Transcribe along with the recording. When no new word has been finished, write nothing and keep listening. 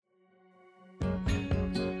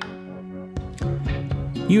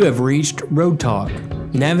You have reached Road Talk,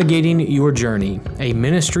 Navigating Your Journey, a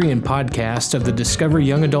ministry and podcast of the Discover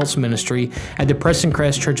Young Adults Ministry at the Preston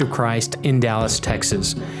Crest Church of Christ in Dallas,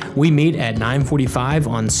 Texas. We meet at 9:45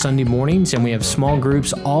 on Sunday mornings, and we have small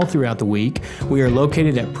groups all throughout the week. We are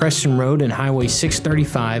located at Preston Road and Highway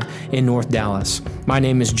 635 in North Dallas. My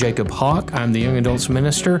name is Jacob Hawk. I'm the Young Adults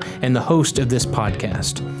Minister and the host of this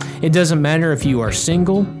podcast. It doesn't matter if you are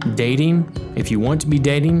single, dating, if you want to be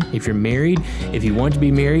dating, if you're married, if you want to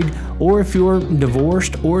be married, or if you're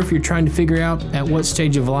divorced, or if you're trying to figure out at what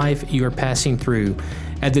stage of life you are passing through.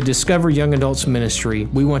 At the Discover Young Adults Ministry,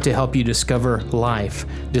 we want to help you discover life,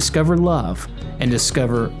 discover love, and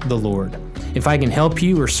discover the Lord. If I can help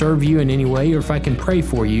you or serve you in any way, or if I can pray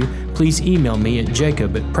for you, please email me at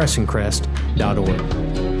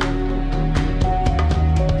jacob@pressoncrest.org.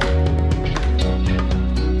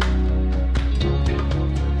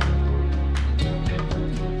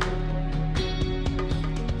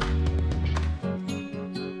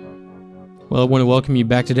 Well, I want to welcome you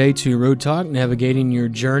back today to Road Talk, Navigating Your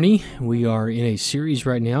Journey. We are in a series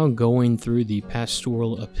right now going through the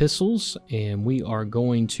pastoral epistles, and we are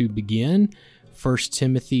going to begin 1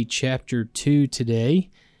 Timothy chapter 2 today.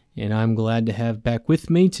 And I'm glad to have back with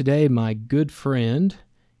me today my good friend,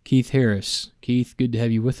 Keith Harris. Keith, good to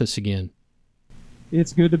have you with us again.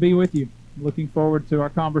 It's good to be with you. Looking forward to our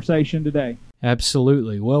conversation today.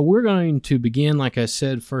 Absolutely. Well, we're going to begin, like I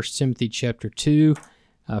said, 1 Timothy chapter 2.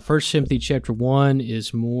 1 Timothy chapter 1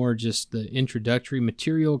 is more just the introductory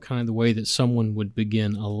material, kind of the way that someone would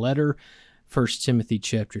begin a letter. 1 Timothy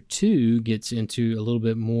chapter 2 gets into a little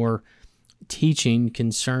bit more teaching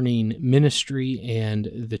concerning ministry and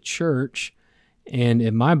the church. And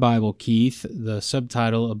in my Bible, Keith, the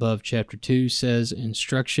subtitle above chapter 2 says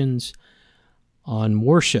Instructions on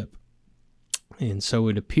Worship. And so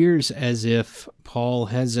it appears as if Paul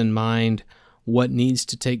has in mind what needs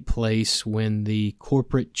to take place when the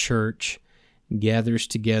corporate church gathers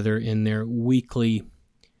together in their weekly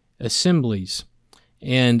assemblies.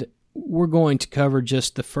 And we're going to cover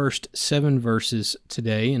just the first 7 verses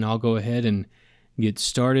today, and I'll go ahead and get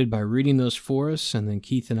started by reading those for us, and then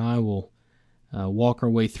Keith and I will walk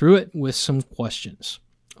our way through it with some questions.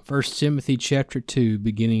 1 Timothy chapter 2,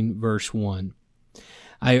 beginning verse 1.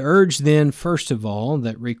 I urge then, first of all,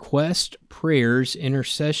 that request, prayers,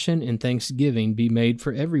 intercession, and thanksgiving be made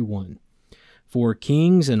for everyone, for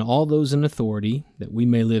kings and all those in authority, that we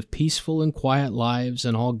may live peaceful and quiet lives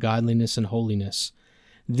in all godliness and holiness.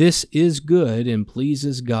 This is good and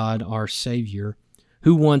pleases God our Savior,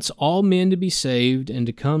 who wants all men to be saved and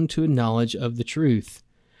to come to a knowledge of the truth.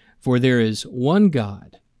 For there is one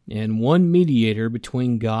God and one mediator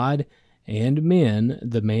between God and men,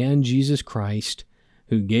 the man Jesus Christ,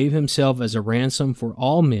 who gave himself as a ransom for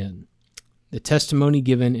all men, the testimony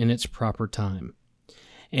given in its proper time.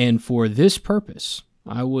 And for this purpose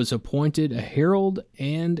I was appointed a herald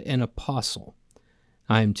and an apostle.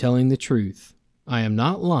 I am telling the truth. I am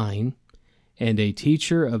not lying, and a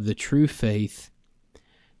teacher of the true faith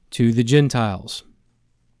to the Gentiles.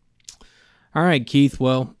 All right, Keith,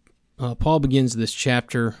 well, Paul begins this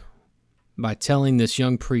chapter by telling this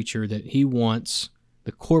young preacher that he wants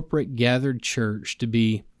the corporate gathered church to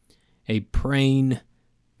be a praying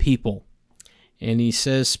people. And he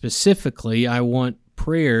says specifically, I want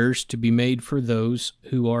prayers to be made for those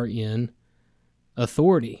who are in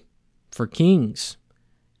authority, for kings,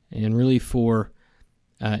 and really for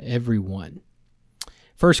everyone.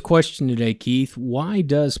 First question today, Keith, why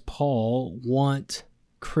does Paul want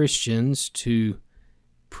Christians to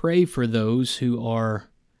pray for those who are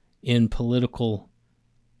in political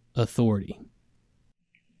authority?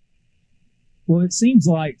 Well, it seems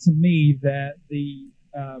like to me that the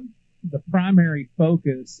primary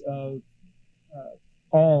focus of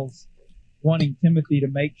Paul's wanting Timothy to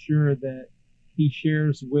make sure that he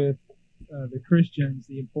shares with the Christians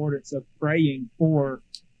the importance of praying for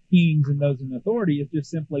kings and those in authority is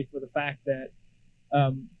just simply for the fact that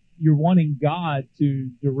you're wanting God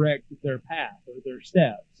to direct their path or their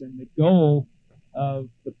steps. And the goal of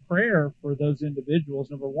the prayer for those individuals,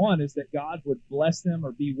 number one, is that God would bless them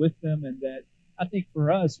or be with them, and that I think for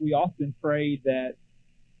us, we often pray that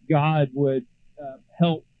God would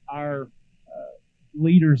help our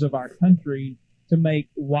leaders of our country to make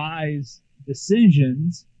wise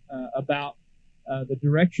decisions about the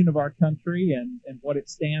direction of our country and what it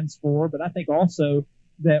stands for. But I think also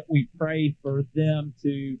that we pray for them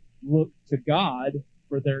to look to God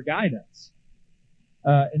for their guidance.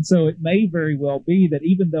 And so it may very well be that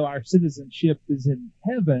even though our citizenship is in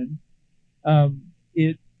heaven,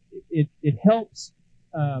 it helps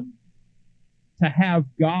to have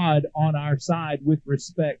God on our side with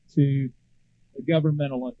respect to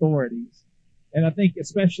governmental authorities. And I think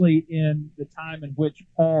especially in the time in which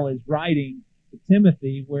Paul is writing to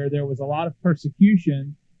Timothy, where there was a lot of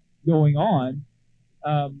persecution going on,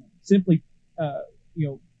 simply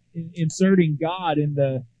inserting God in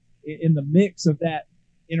the mix of that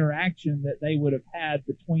interaction that they would have had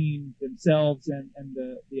between themselves and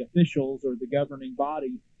the officials or the governing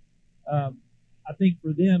body. I think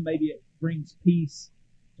for them, maybe it brings peace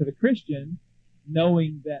to the Christian,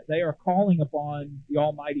 knowing that they are calling upon the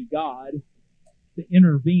Almighty God to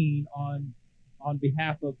intervene on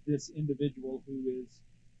behalf of this individual who is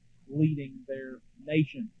leading their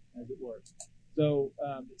nation, as it were. So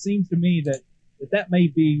it seems to me that may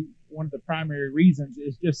be one of the primary reasons,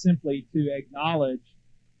 is just simply to acknowledge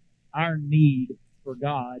our need for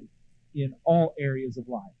God in all areas of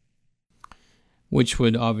life. Which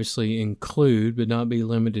would obviously include, but not be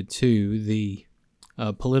limited to, the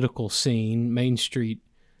political scene, Main Street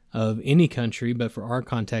of any country, but for our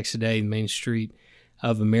context today, Main Street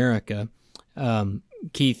of America.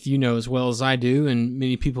 Keith, you know as well as I do, and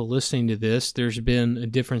many people listening to this, there's been a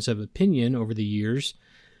difference of opinion over the years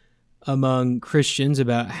among Christians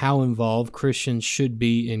about how involved Christians should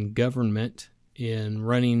be in government, in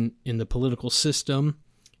running in the political system,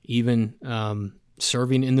 even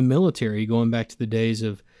serving in the military, going back to the days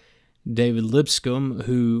of David Lipscomb,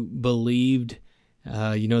 who believed,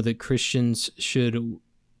 that Christians should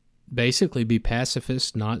basically be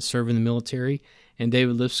pacifists, not serve in the military. And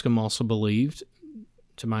David Lipscomb also believed,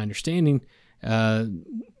 to my understanding,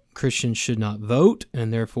 Christians should not vote,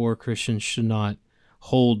 and therefore Christians should not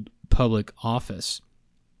hold public office.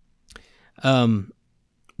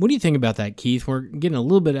 What do you think about that, Keith? We're getting a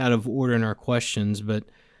little bit out of order in our questions, but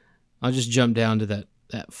I'll just jump down to that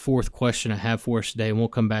fourth question I have for us today, and we'll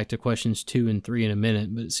come back to questions 2 and 3 in a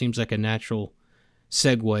minute, but it seems like a natural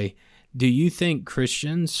segue. Do you think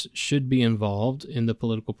Christians should be involved in the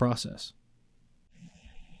political process?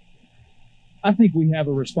 I think we have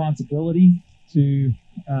a responsibility to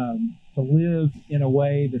live in a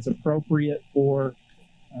way that's appropriate for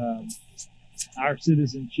our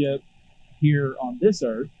citizenship here on this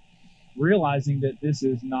earth, realizing that this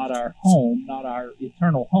is not our home, not our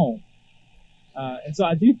eternal home. And so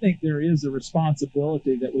I do think there is a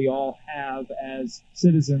responsibility that we all have as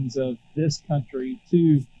citizens of this country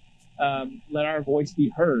to let our voice be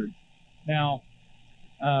heard. Now,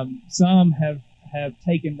 some have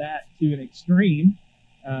taken that to an extreme,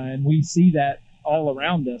 and we see that all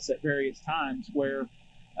around us at various times, where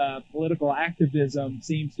political activism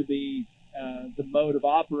seems to be the mode of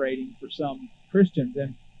operating for some Christians.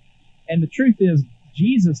 And the truth is,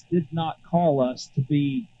 Jesus did not call us to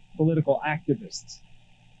be political activists.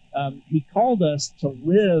 He called us to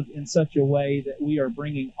live in such a way that we are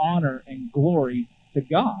bringing honor and glory to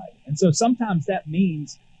God. And so sometimes that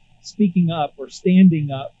means speaking up or standing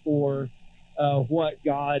up for what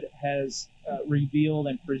God has revealed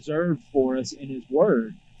and preserved for us in His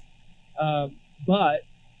Word. But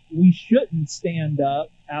we shouldn't stand up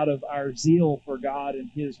out of our zeal for God and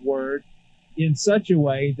His Word in such a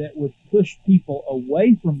way that would push people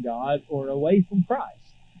away from God or away from Christ.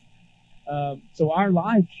 So our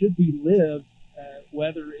life should be lived,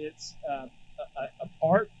 whether it's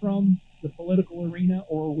apart from the political arena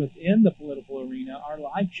or within the political arena. Our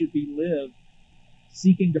life should be lived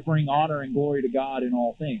seeking to bring honor and glory to God in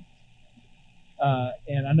all things.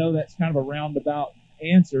 And I know that's kind of a roundabout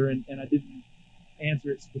answer, and I didn't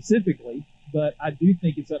answer it specifically, but I do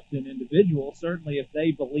think it's up to an individual. Certainly, if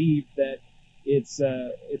they believe that it's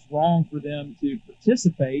wrong for them to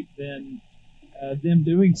participate, then them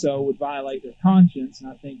doing so would violate their conscience,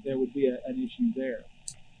 and I think there would be an issue there.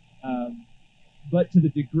 But to the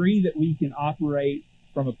degree that we can operate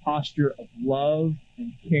from a posture of love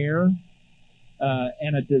and care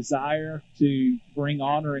and a desire to bring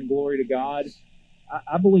honor and glory to God,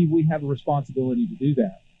 I believe we have a responsibility to do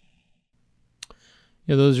that.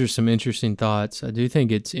 Yeah, those are some interesting thoughts. I do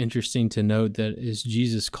think it's interesting to note that as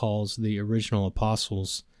Jesus calls the original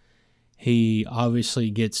apostles, He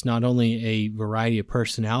obviously gets not only a variety of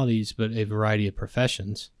personalities, but a variety of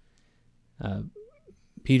professions.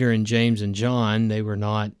 Peter and James and John, they were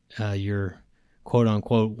not your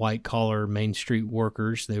quote-unquote white-collar Main Street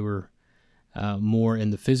workers. They were more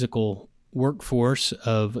in the physical workforce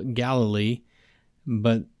of Galilee.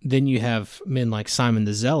 But then you have men like Simon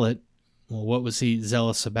the Zealot. Well, what was he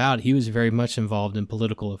zealous about? He was very much involved in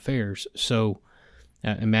political affairs. So,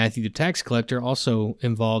 and Matthew the tax collector also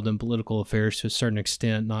involved in political affairs to a certain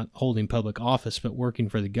extent, not holding public office, but working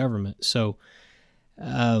for the government. So,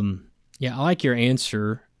 yeah, I like your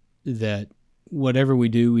answer that whatever we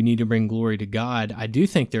do, we need to bring glory to God. I do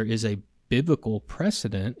think there is a biblical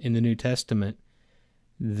precedent in the New Testament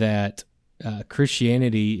that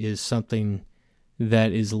Christianity is something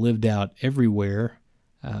that is lived out everywhere.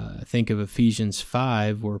 Think of Ephesians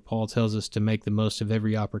 5, where Paul tells us to make the most of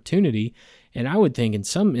every opportunity. And I would think in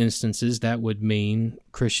some instances that would mean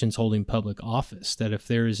Christians holding public office, that if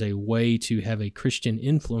there is a way to have a Christian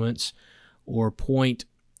influence or point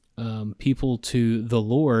people to the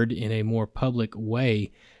Lord in a more public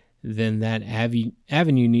way, then that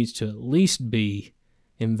avenue needs to at least be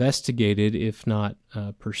investigated, if not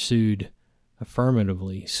pursued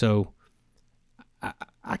affirmatively. So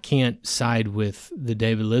I can't side with the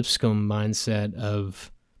David Lipscomb mindset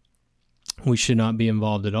of we should not be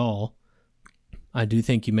involved at all. I do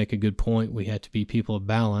think you make a good point. We have to be people of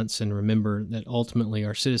balance and remember that ultimately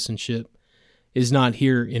our citizenship is not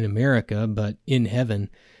here in America, but in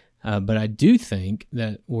heaven. But I do think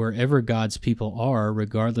that wherever God's people are,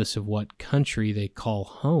 regardless of what country they call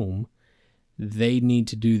home, they need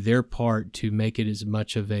to do their part to make it as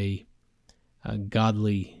much of a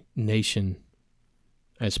godly nation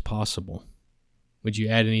as possible. Would you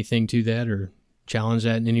add anything to that or challenge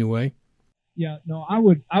that in any way? Yeah, no, I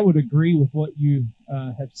would agree with what you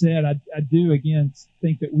have said. I do again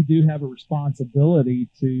think that we do have a responsibility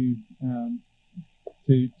to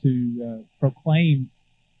proclaim,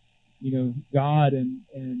 God and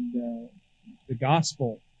the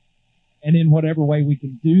gospel, and in whatever way we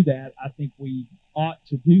can do that, I think we ought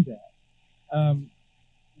to do that.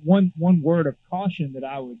 One word of caution that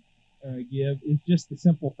I would give is just the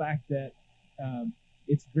simple fact that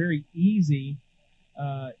it's very easy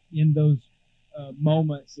in those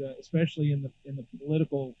moments, especially in the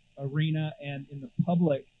political arena and in the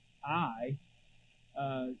public eye,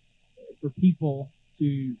 for people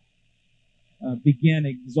to begin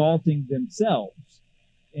exalting themselves,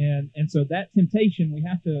 and so that temptation we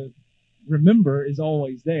have to remember is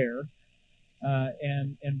always there,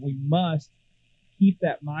 and we must keep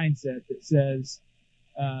that mindset that says,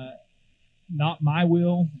 not my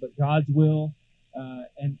will, but God's will,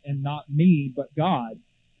 and not me, but God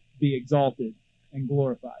be exalted and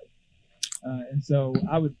glorified. And so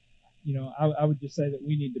I would just say that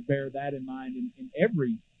we need to bear that in mind in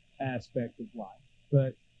every aspect of life.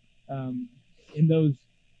 But in those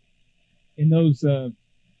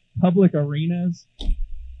public arenas,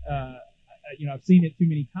 I've seen it too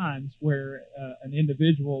many times where an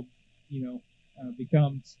individual,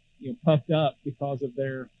 becomes puffed up because of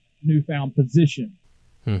their newfound position.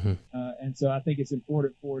 Mm-hmm. And so I think it's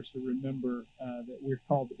important for us to remember that we're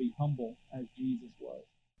called to be humble as Jesus was.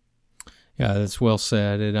 Yeah, that's well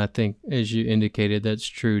said. And I think, as you indicated, that's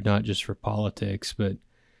true not just for politics, but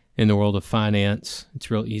in the world of finance.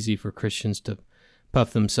 It's real easy for Christians to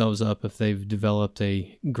puff themselves up if they've developed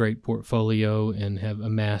a great portfolio and have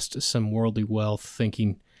amassed some worldly wealth,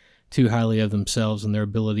 thinking too highly of themselves and their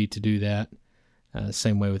ability to do that.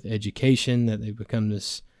 Same way with education, that they've become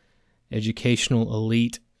this educational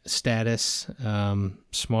elite status,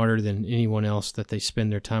 smarter than anyone else that they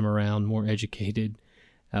spend their time around, more educated,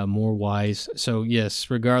 more wise. So yes,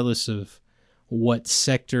 regardless of what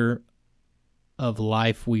sector of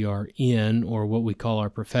life we are in or what we call our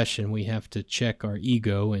profession, we have to check our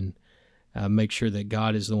ego and make sure that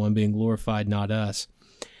God is the one being glorified, not us.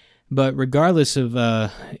 But regardless of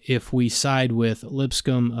if we side with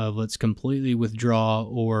Lipscomb of let's completely withdraw,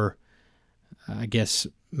 or I guess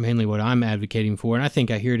mainly what I'm advocating for, and I think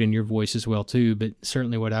I hear it in your voice as well too, but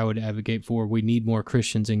certainly what I would advocate for, we need more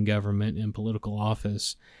Christians in government and political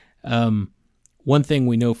office. One thing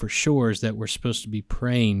we know for sure is that we're supposed to be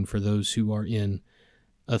praying for those who are in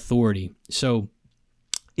authority. So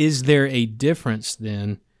is there a difference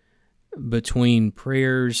then between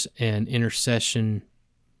prayers and intercession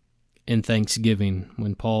and thanksgiving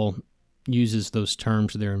when Paul uses those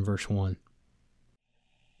terms there in verse 1?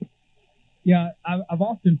 Yeah, I've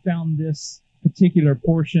often found this particular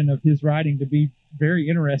portion of his writing to be very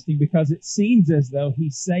interesting because it seems as though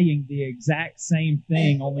he's saying the exact same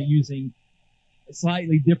thing, only using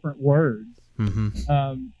slightly different words.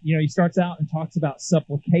 Mm-hmm. He starts out and talks about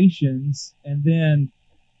supplications, and then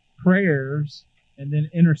prayers, and then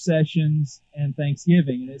intercessions and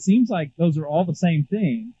thanksgiving. And it seems like those are all the same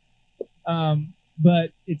thing.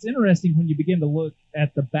 But it's interesting when you begin to look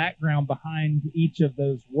at the background behind each of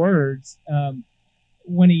those words.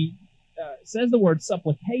 When he says the word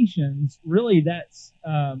supplications, really that's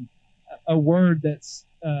a word that's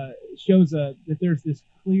shows that there's this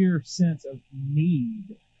clear sense of need.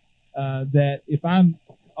 That if I'm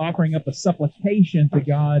offering up a supplication to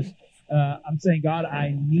God, I'm saying, God,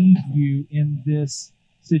 I need you in this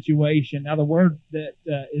situation. Now, the word that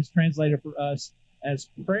is translated for us as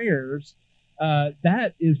prayers,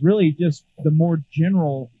 that is really just the more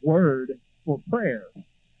general word for prayer.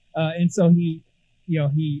 And so he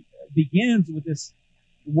begins with this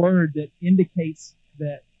word that indicates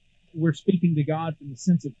that we're speaking to God from the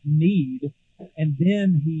sense of need, and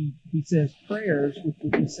then he says prayers, which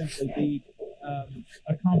would just simply be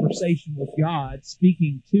a conversation with God,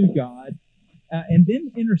 speaking to God, and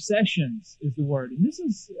then intercessions is the word. And this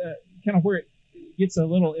is kind of where it gets a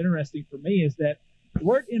little interesting for me, is that the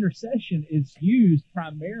word intercession is used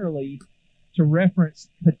primarily to reference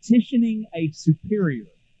petitioning a superior.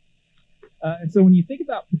 And so when you think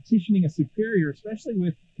about petitioning a superior, especially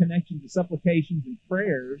with connection to supplications and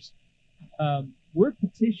prayers, we're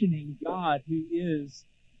petitioning God, who is,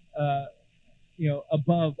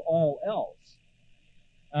 above all else.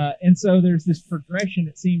 And so there's this progression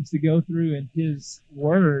it seems to go through in his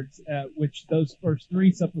words, which those first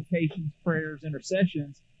three, supplications, prayers,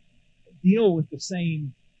 intercessions, deal with the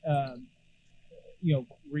same,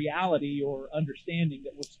 reality or understanding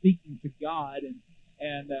that we're speaking to God,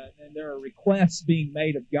 and there are requests being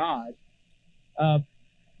made of God.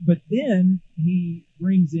 But then he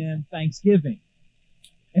brings in thanksgiving.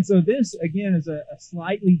 And so this, again, is a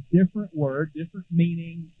slightly different word, different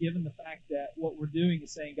meaning, given the fact that what we're doing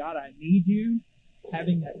is saying, God, I need you,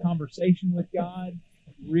 having that conversation with God,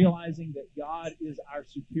 realizing that God is our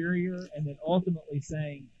superior, and then ultimately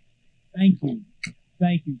saying, thank you,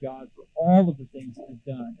 God, for all of the things that you've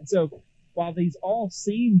done. And so while these all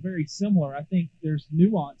seem very similar, I think there's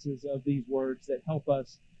nuances of these words that help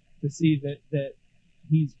us to see that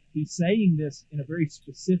he's saying this in a very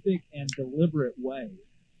specific and deliberate way.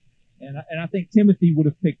 And I think Timothy would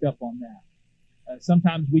have picked up on that.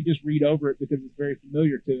 Sometimes we just read over it because it's very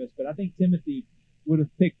familiar to us, but I think Timothy would have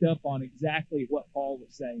picked up on exactly what Paul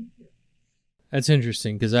was saying here. That's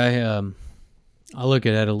interesting, because I look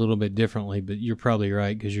at it a little bit differently, but you're probably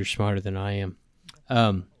right because you're smarter than I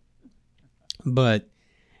am. But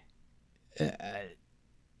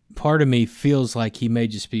part of me feels like he may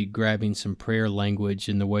just be grabbing some prayer language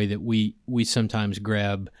in the way that we sometimes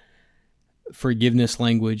grab forgiveness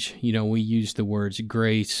language. We use the words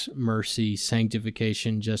grace, mercy,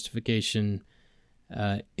 sanctification, justification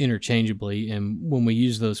interchangeably. And when we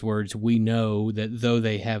use those words, we know that though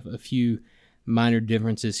they have a few minor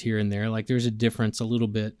differences here and there, like there's a difference a little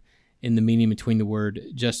bit in the meaning between the word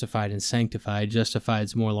justified and sanctified. Justified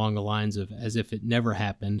is more along the lines of as if it never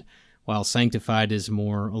happened, while sanctified is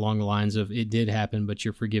more along the lines of it did happen, but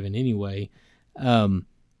you're forgiven anyway.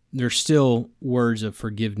 There's still words of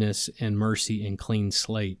forgiveness and mercy and clean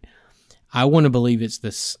slate. I want to believe it's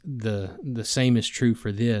the same is true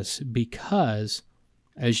for this, because,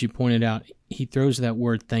 as you pointed out, he throws that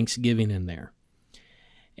word thanksgiving in there.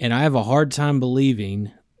 And I have a hard time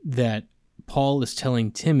believing that Paul is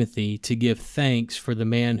telling Timothy to give thanks for the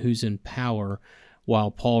man who's in power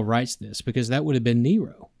while Paul writes this, because that would have been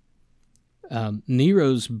Nero.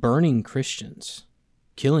 Nero's burning Christians,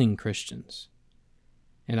 killing Christians.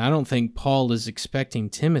 And I don't think Paul is expecting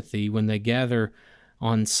Timothy, when they gather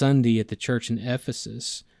on Sunday at the church in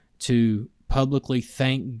Ephesus, to publicly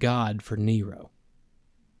thank God for Nero.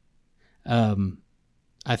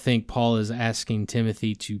 I think Paul is asking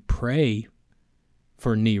Timothy to pray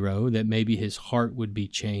for Nero, that maybe his heart would be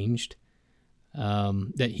changed,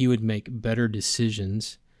 that he would make better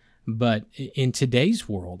decisions. But in today's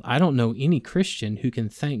world, I don't know any Christian who can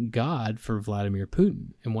thank God for Vladimir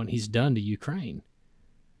Putin and what he's done to Ukraine.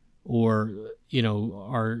 Or,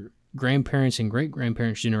 our grandparents and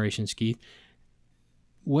great-grandparents' generations, Keith,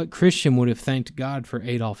 what Christian would have thanked God for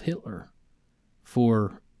Adolf Hitler,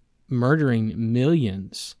 for murdering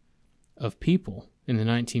millions of people in the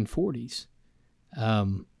 1940s?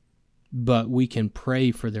 But we can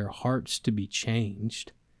pray for their hearts to be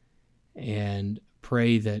changed and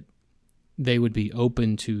pray that they would be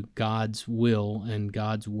open to God's will and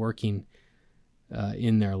God's working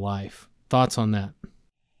in their life. Thoughts on that?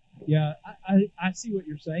 Yeah, I see what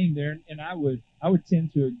you're saying there, and I would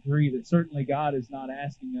tend to agree that certainly God is not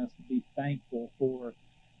asking us to be thankful for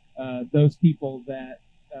those people that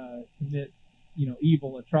commit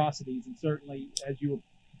evil atrocities, and certainly, as you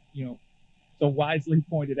so wisely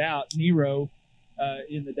pointed out, Nero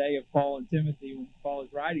in the day of Paul and Timothy, when Paul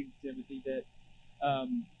is writing to Timothy, that a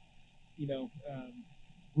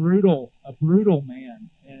brutal man,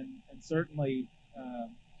 and certainly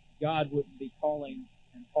God wouldn't be calling,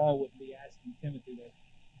 and Paul wouldn't be asking Timothy to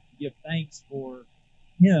give thanks for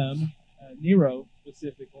him, Nero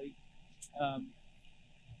specifically.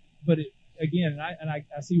 But again, I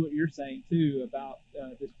see what you're saying too about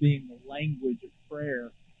this being the language of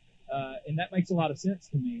prayer, and that makes a lot of sense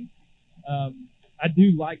to me. I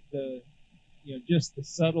do like just the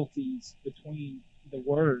subtleties between the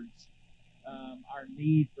words, our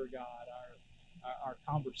need for God, our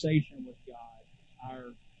conversation with God,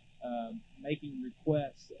 our making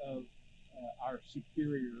requests of our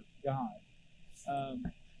superior God.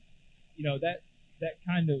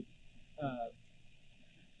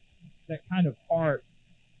 That kind of heart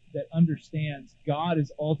that understands God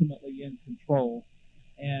is ultimately in control,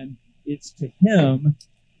 and it's to Him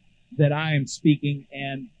that I am speaking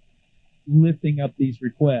and lifting up these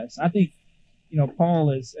requests. I think,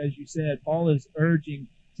 Paul is, as you said, Paul is urging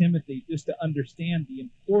Timothy just to understand the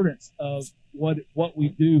importance of what we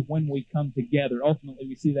do when we come together. Ultimately,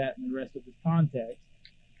 we see that in the rest of the context.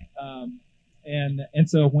 And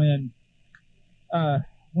so when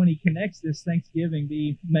he connects this Thanksgiving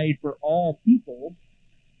be made for all people,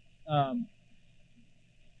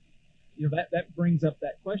 that brings up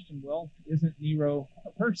that question. Well, isn't Nero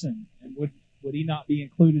a person, and would he not be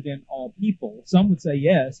included in all people? Some would say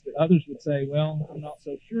yes, but others would say, well, I'm not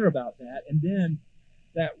so sure about that. And then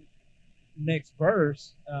that next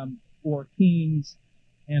verse, for kings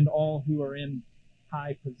and all who are in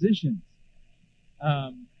high positions,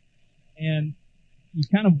 and you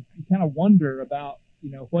kind of wonder about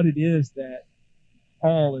what it is that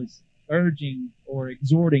Paul is urging or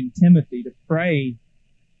exhorting Timothy to pray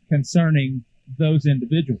concerning those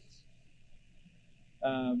individuals.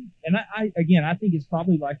 And I think it's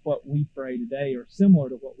probably like what we pray today, or similar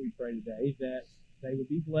to what we pray today, that they would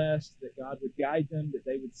be blessed, that God would guide them, that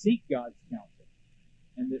they would seek God's counsel,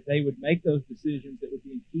 and that they would make those decisions that would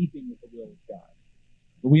be in keeping with the will of God.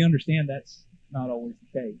 But we understand that's not always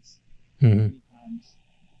the case. Mm-hmm.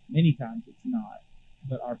 Many times it's not.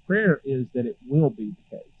 But our prayer is that it will be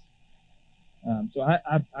the case. So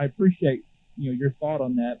I appreciate your thought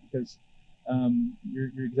on that, because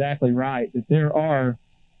you're exactly right that there are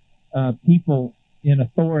people in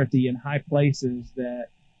authority in high places that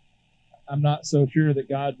I'm not so sure that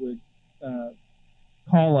God would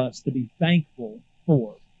call us to be thankful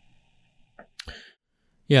for.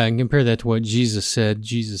 Yeah, and compare that to what Jesus said.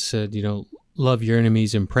 Jesus said, love your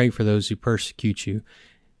enemies and pray for those who persecute you.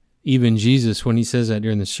 Even Jesus, when he says that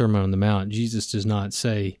during the Sermon on the Mount, Jesus does not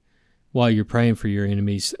say, while you're praying for your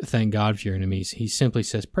enemies, thank God for your enemies. He simply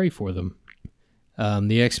says, pray for them.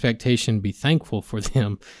 The expectation to be thankful for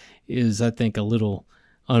them is, I think, a little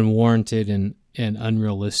unwarranted and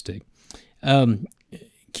unrealistic.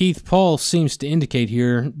 Keith, Paul seems to indicate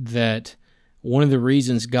here that one of the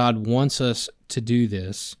reasons God wants us to do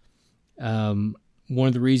this, one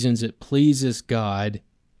of the reasons it pleases God,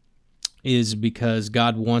 is because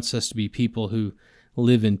God wants us to be people who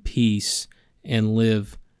live in peace and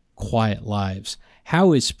live quiet lives.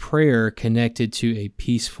 How is prayer connected to a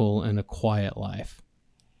peaceful and a quiet life?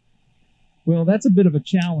 Well, that's a bit of a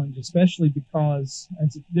challenge, especially because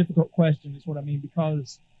it's a difficult question, is what I mean,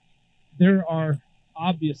 because there are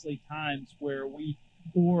obviously times where we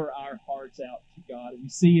pour our hearts out to God. We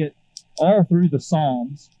see it all through the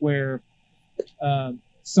Psalms, where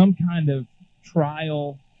some kind of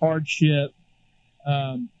trial, hardship,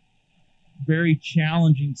 very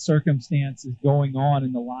challenging circumstances going on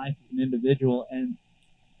in the life of an individual,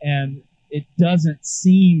 and it doesn't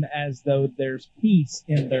seem as though there's peace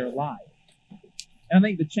in their life. And I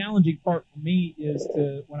think the challenging part for me is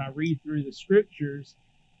when I read through the scriptures,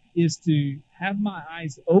 is to have my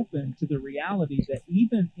eyes open to the reality that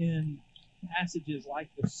even in passages like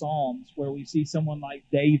the Psalms, where we see someone like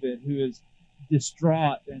David who is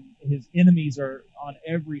distraught and his enemies are on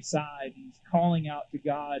every side, he's calling out to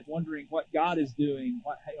God, wondering what God is doing.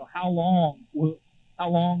 How long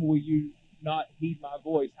will you not heed my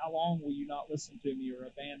voice? How long will you not listen to me or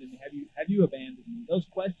abandon me? Have you abandoned me? Those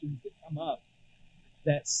questions that come up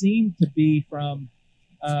that seem to be from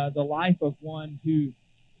the life of one who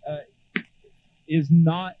is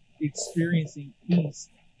not experiencing peace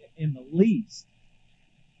in the least.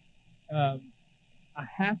 I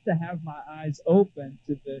have to have my eyes open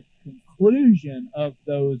to the conclusion of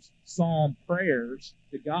those psalm prayers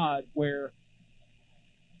to God, where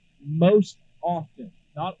most often,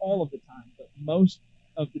 not all of the time, but most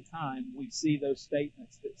of the time, we see those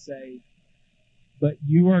statements that say, "But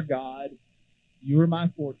you are God, you are my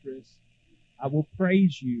fortress, I will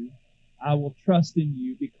praise you, I will trust in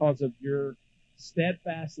you because of your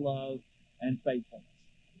steadfast love and faithfulness."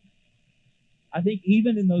 I think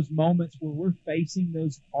even in those moments where we're facing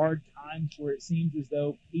those hard times, where it seems as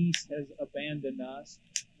though peace has abandoned us,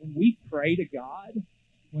 when we pray to God,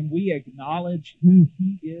 when we acknowledge who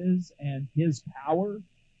He is and His power,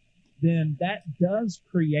 then that does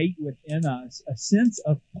create within us a sense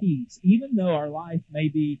of peace. Even though our life may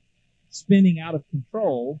be spinning out of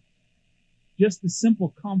control, just the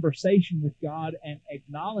simple conversation with God and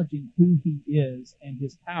acknowledging who He is and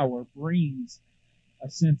His power brings a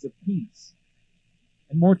sense of peace.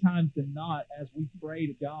 And more times than not, as we pray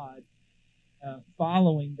to God,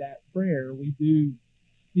 following that prayer, we do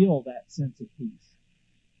feel that sense of peace.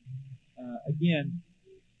 Again,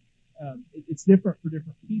 it's different for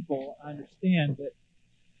different people, I understand, but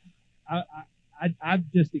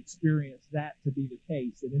I've just experienced that to be the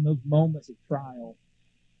case, that in those moments of trial,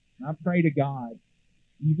 and I pray to God,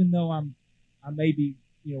 even though I may be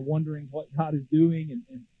wondering what God is doing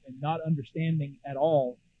and not understanding at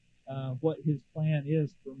all what His plan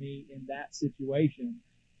is for me in that situation,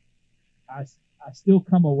 I still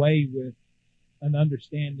come away with an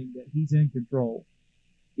understanding that He's in control,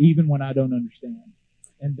 even when I don't understand.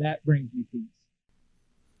 And that brings me peace.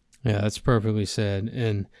 Yeah, that's perfectly said.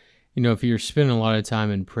 And, if you're spending a lot of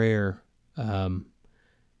time in prayer,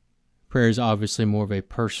 prayer is obviously more of a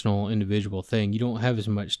personal, individual thing. You don't have as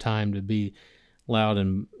much time to be loud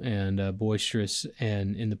and boisterous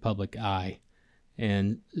and in the public eye.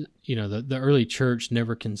 And, the early church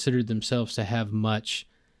never considered themselves to have much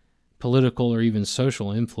political or even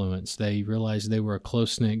social influence. They realized they were a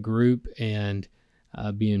close-knit group, and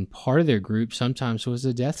being part of their group sometimes was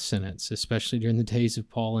a death sentence, especially during the days of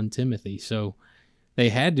Paul and Timothy. So they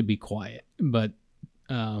had to be quiet, but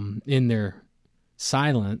in their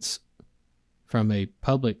silence, from a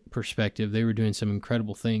public perspective, they were doing some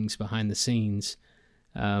incredible things behind the scenes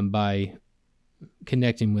by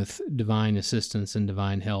connecting with divine assistance and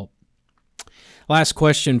divine help. Last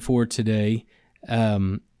question for today.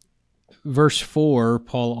 Verse 4,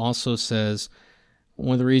 Paul also says,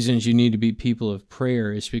 one of the reasons you need to be people of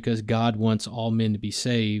prayer is because God wants all men to be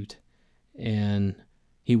saved, and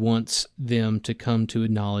He wants them to come to a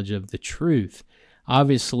knowledge of the truth.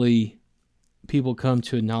 Obviously, people come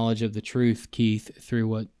to a knowledge of the truth, Keith, through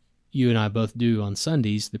what you and I both do on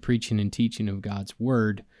Sundays, the preaching and teaching of God's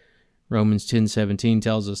Word. Romans 10:17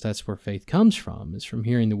 tells us that's where faith comes from, is from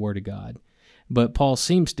hearing the Word of God. But Paul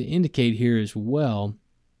seems to indicate here as well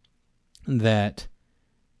that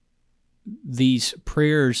these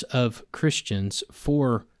prayers of Christians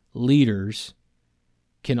for leaders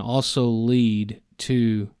can also lead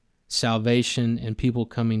to salvation and people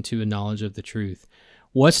coming to a knowledge of the truth.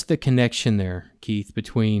 What's the connection there, Keith,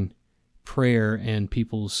 between prayer and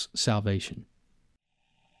people's salvation?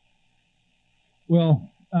 Well,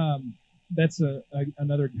 that's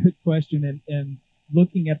another good question. And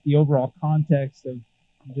looking at the overall context of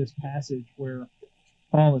this passage where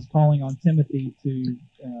Paul is calling on Timothy to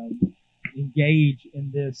engage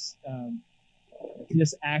in this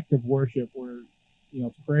act of worship where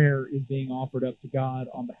prayer is being offered up to God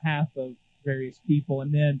on behalf of various people,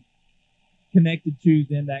 and then connected to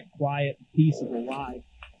then that quiet, peaceable life.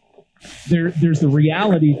 There's the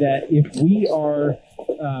reality that if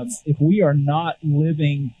we are not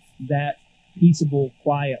living that peaceable,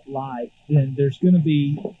 quiet life, then there's going to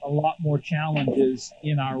be a lot more challenges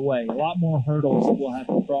in our way, a lot more hurdles that we'll have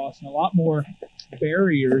to cross, and a lot more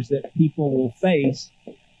barriers that people will face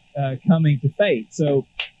coming to faith. So,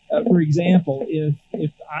 for example,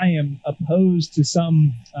 if I am opposed to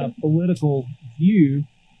some political view,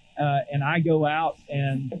 and I go out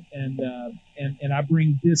and I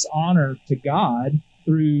bring dishonor to God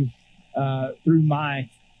through my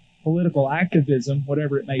political activism,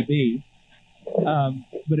 whatever it may be.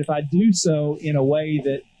 But if I do so in a way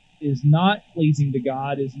that is not pleasing to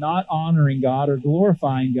God, is not honoring God or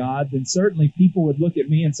glorifying God, then certainly people would look at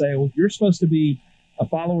me and say, well, if you're supposed to be a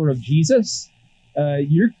follower of Jesus,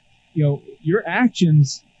 your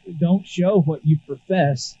actions don't show what you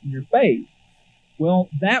profess in your faith. Well,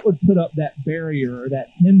 that would put up that barrier or that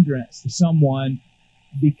hindrance to someone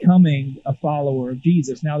becoming a follower of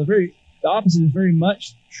Jesus. Now, the opposite is very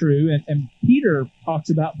much true, and Peter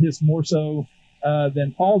talks about this more so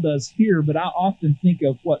than Paul does here, but I often think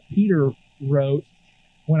of what Peter wrote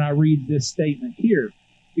when I read this statement here,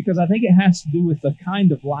 because I think it has to do with the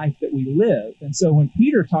kind of life that we live. And so when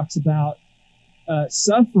Peter talks about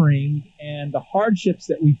suffering and the hardships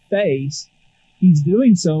that we face, he's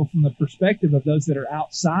doing so from the perspective of those that are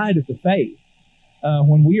outside of the faith.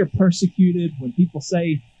 When we are persecuted, when people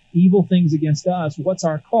say evil things against us, what's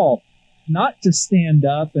our call? Not to stand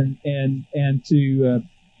up and to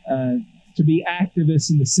be activists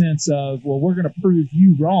in the sense of, well, we're going to prove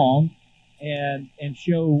you wrong and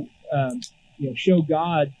show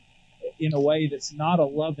God in a way that's not a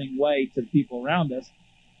loving way to the people around us.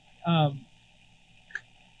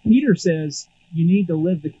 Peter says you need to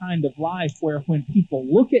live the kind of life where when people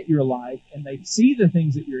look at your life and they see the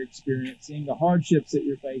things that you're experiencing, the hardships that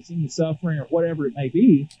you're facing, the suffering or whatever it may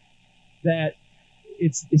be, that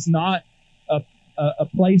it's not a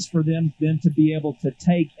place for them then to be able to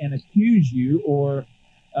take and accuse you or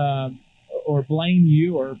blame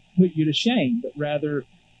you or put you to shame, but rather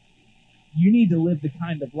you need to live the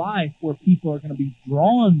kind of life where people are going to be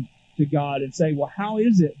drawn to God and say, well, how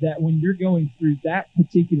is it that when you're going through that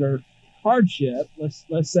particular hardship,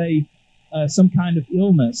 let's say some kind of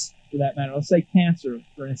illness for that matter, let's say cancer,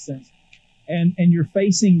 for instance, and you're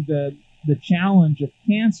facing the challenge of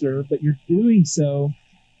cancer, but you're doing so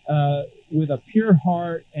with a pure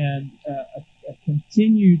heart and a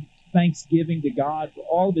continued thanksgiving to God for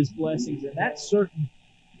all of his blessings, and that certain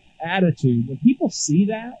attitude, when people see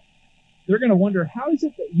that, they're going to wonder, how is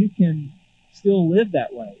it that you can still live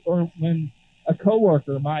that way? Or when a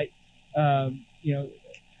coworker might,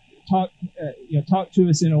 talk to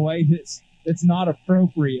us in a way that's not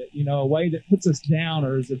appropriate, a way that puts us down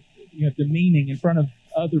or is demeaning in front of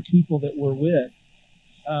other people that we're with.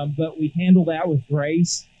 But we handle that with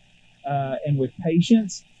grace and with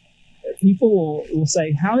patience. People will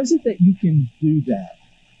say, how is it that you can do that?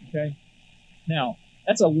 Okay. Now,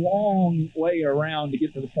 that's a long way around to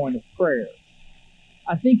get to the point of prayer.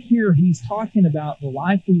 I think here he's talking about the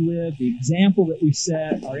life we live, the example that we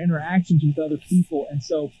set, our interactions with other people. And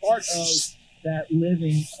so part of that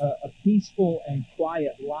living a peaceful and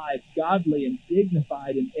quiet life, godly and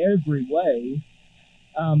dignified in every way,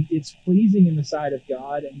 it's pleasing in the sight of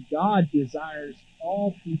God, and God desires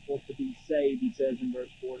all people to be saved, he says in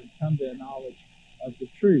verse 4, and come to a knowledge of the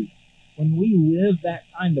truth. When we live that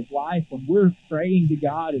kind of life, when we're praying to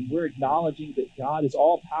God and we're acknowledging that God is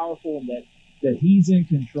all-powerful and that he's in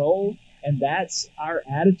control, and that's our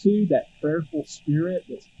attitude, that prayerful spirit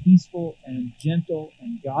that's peaceful and gentle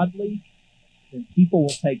and godly, then people will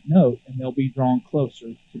take note and they'll be drawn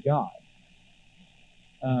closer to God.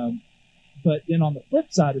 But then on the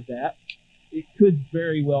flip side of that, it could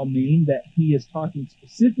very well mean that he is talking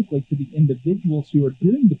specifically to the individuals who are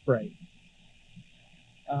doing the praying.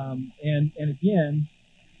 And again,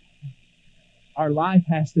 our life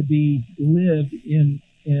has to be lived in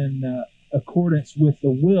accordance with the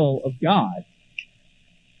will of God.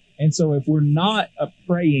 And so if we're not a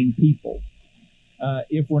praying people,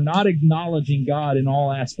 if we're not acknowledging God in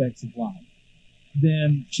all aspects of life,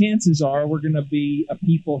 then chances are we're going to be a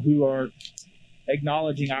people who are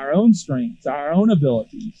acknowledging our own strengths, our own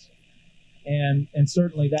abilities. And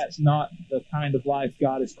certainly that's not the kind of life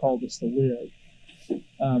God has called us to live.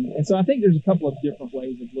 And so I think there's a couple of different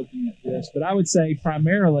ways of looking at this, but I would say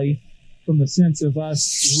primarily from the sense of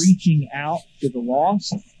us reaching out to the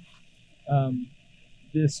lost,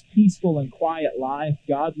 this peaceful and quiet life,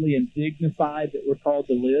 godly and dignified that we're called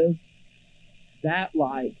to live, that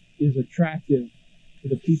life is attractive to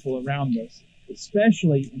the people around us,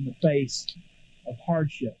 especially in the face of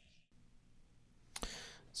hardship.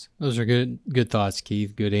 Those are good thoughts,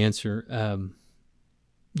 Keith. Good answer.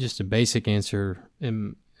 Just a basic answer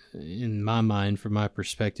in my mind, from my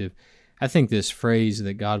perspective. I think this phrase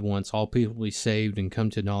that God wants all people to be saved and come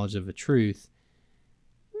to knowledge of the truth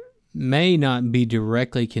may not be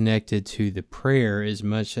directly connected to the prayer as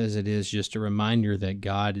much as it is just a reminder that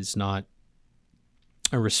God is not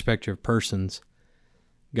a respecter of persons.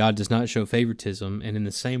 God does not show favoritism, and in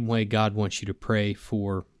the same way God wants you to pray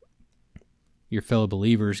for your fellow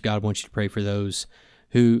believers, God wants you to pray for those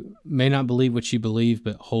who may not believe what you believe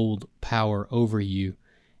but hold power over you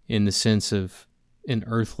in the sense of an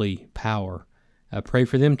earthly power. Pray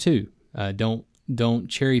for them too. Don't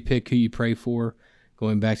cherry pick who you pray for.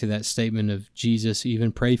 Going back to that statement of Jesus,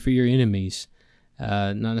 even pray for your enemies.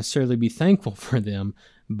 Not necessarily be thankful for them,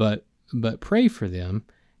 but pray for them,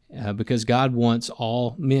 because God wants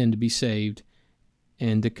all men to be saved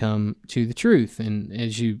and to come to the truth. And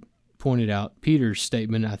as you pointed out, Peter's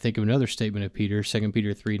statement, I think of another statement of Peter, 2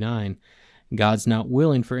 Peter 3:9, God's not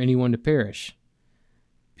willing for anyone to perish.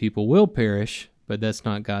 People will perish, but that's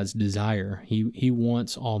not God's desire. He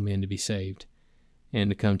wants all men to be saved and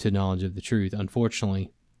to come to knowledge of the truth.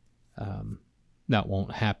 Unfortunately, that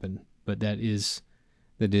won't happen, but that is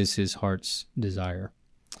his heart's desire.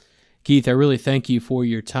 Keith, I really thank you for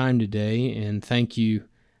your time today, and thank you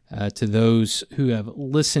to those who have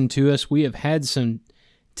listened to us. We have had some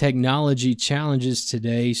technology challenges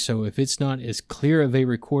today, so if it's not as clear of a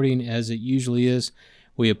recording as it usually is,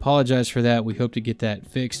 we apologize for that. We hope to get that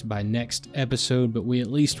fixed by next episode, but we at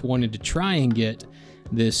least wanted to try and get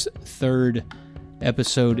this third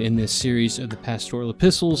episode in this series of the Pastoral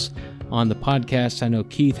Epistles on the podcast. I know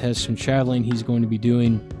Keith has some traveling he's going to be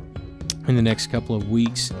doing in the next couple of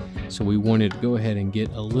weeks, so we wanted to go ahead and get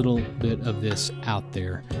a little bit of this out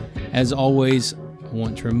there. As always, I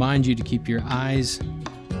want to remind you to keep your eyes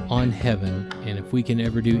on heaven, and if we can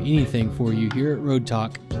ever do anything for you here at Road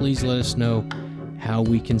Talk, please let us know. how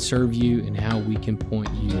we can serve you and how we can point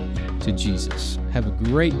you to Jesus. Have a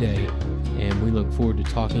great day, and we look forward to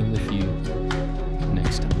talking with you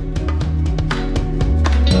next time.